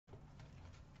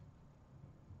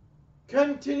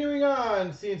Continuing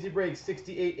on, CNC break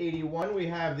 6881, we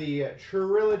have the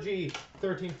Trilogy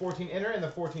 13-14 inner and the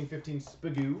 14-15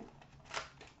 Spagoo.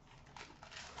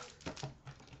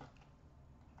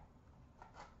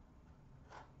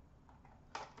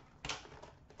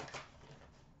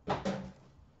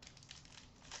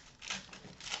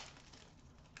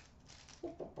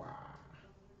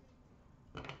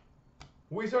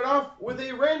 We start off with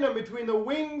a random between the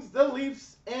Wings, the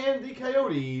Leafs, and the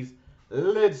Coyotes.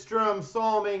 Lidstrom,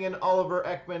 Salming, and Oliver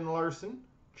Ekman-Larsson.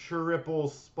 Triple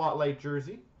Spotlight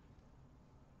jersey.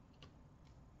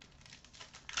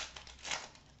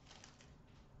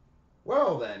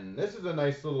 Well then, this is a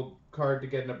nice little card to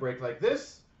get in a break like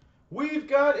this. We've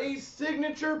got a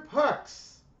signature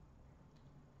pucks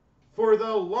for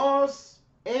the Los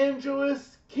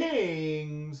Angeles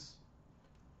Kings.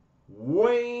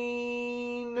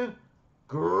 Wayne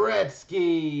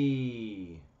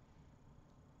Gretzky.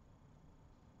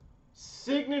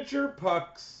 Signature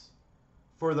pucks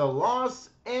for the Los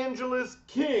Angeles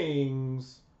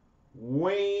Kings.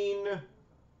 Wayne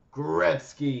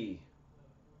Gretzky.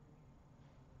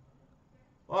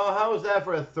 Well, how was that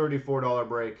for a $34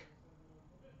 break?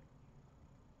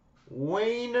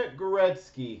 Wayne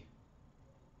Gretzky.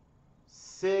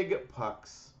 Sig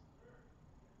pucks.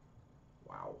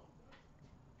 Wow.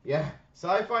 Yeah,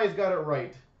 Sci-Fi's got it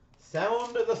right.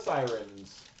 Sound the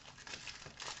sirens.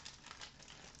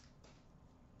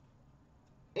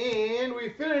 And we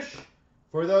finish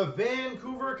for the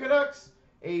Vancouver Canucks,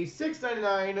 a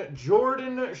 $6.99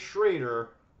 Jordan Schrader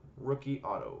rookie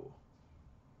auto.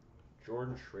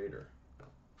 Jordan Schrader.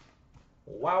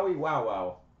 Wowie wow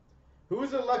wow.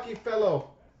 Who's a lucky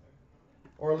fellow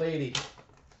or lady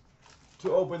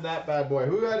to open that bad boy?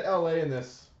 Who had LA in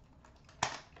this?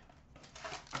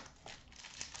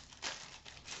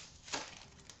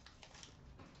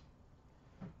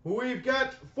 We've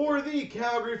got for the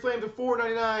Calgary Flames a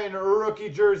 $4.99 rookie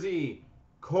jersey,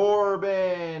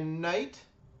 Corbin Knight.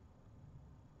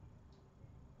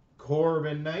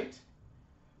 Corbin Knight.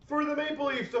 For the Maple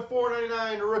Leafs, a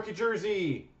 $4.99 rookie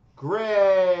jersey,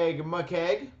 Greg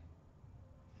McKegg.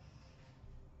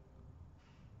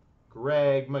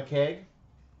 Greg McKegg.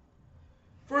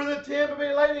 For the Tampa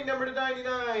Bay Lightning, number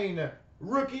 /99,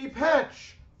 rookie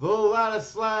patch,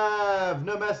 Vladislav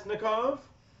Namestnikov.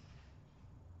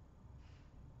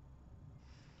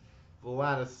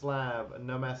 Vladislav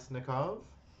Namestnikov.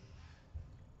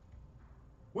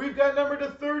 We've got number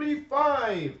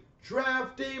 /35,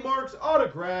 Draft Day Marks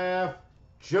autograph,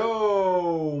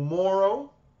 Joe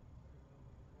Morrow.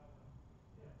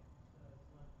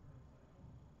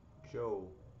 Joe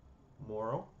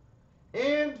Morrow.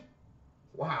 And,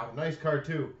 wow, nice card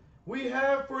too. We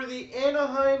have for the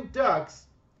Anaheim Ducks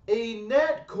a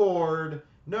net cord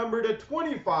number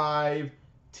 /25,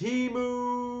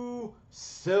 Teemu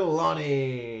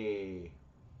Selanne.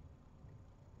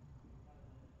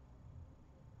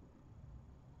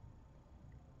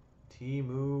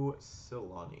 Teemu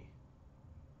Selanne.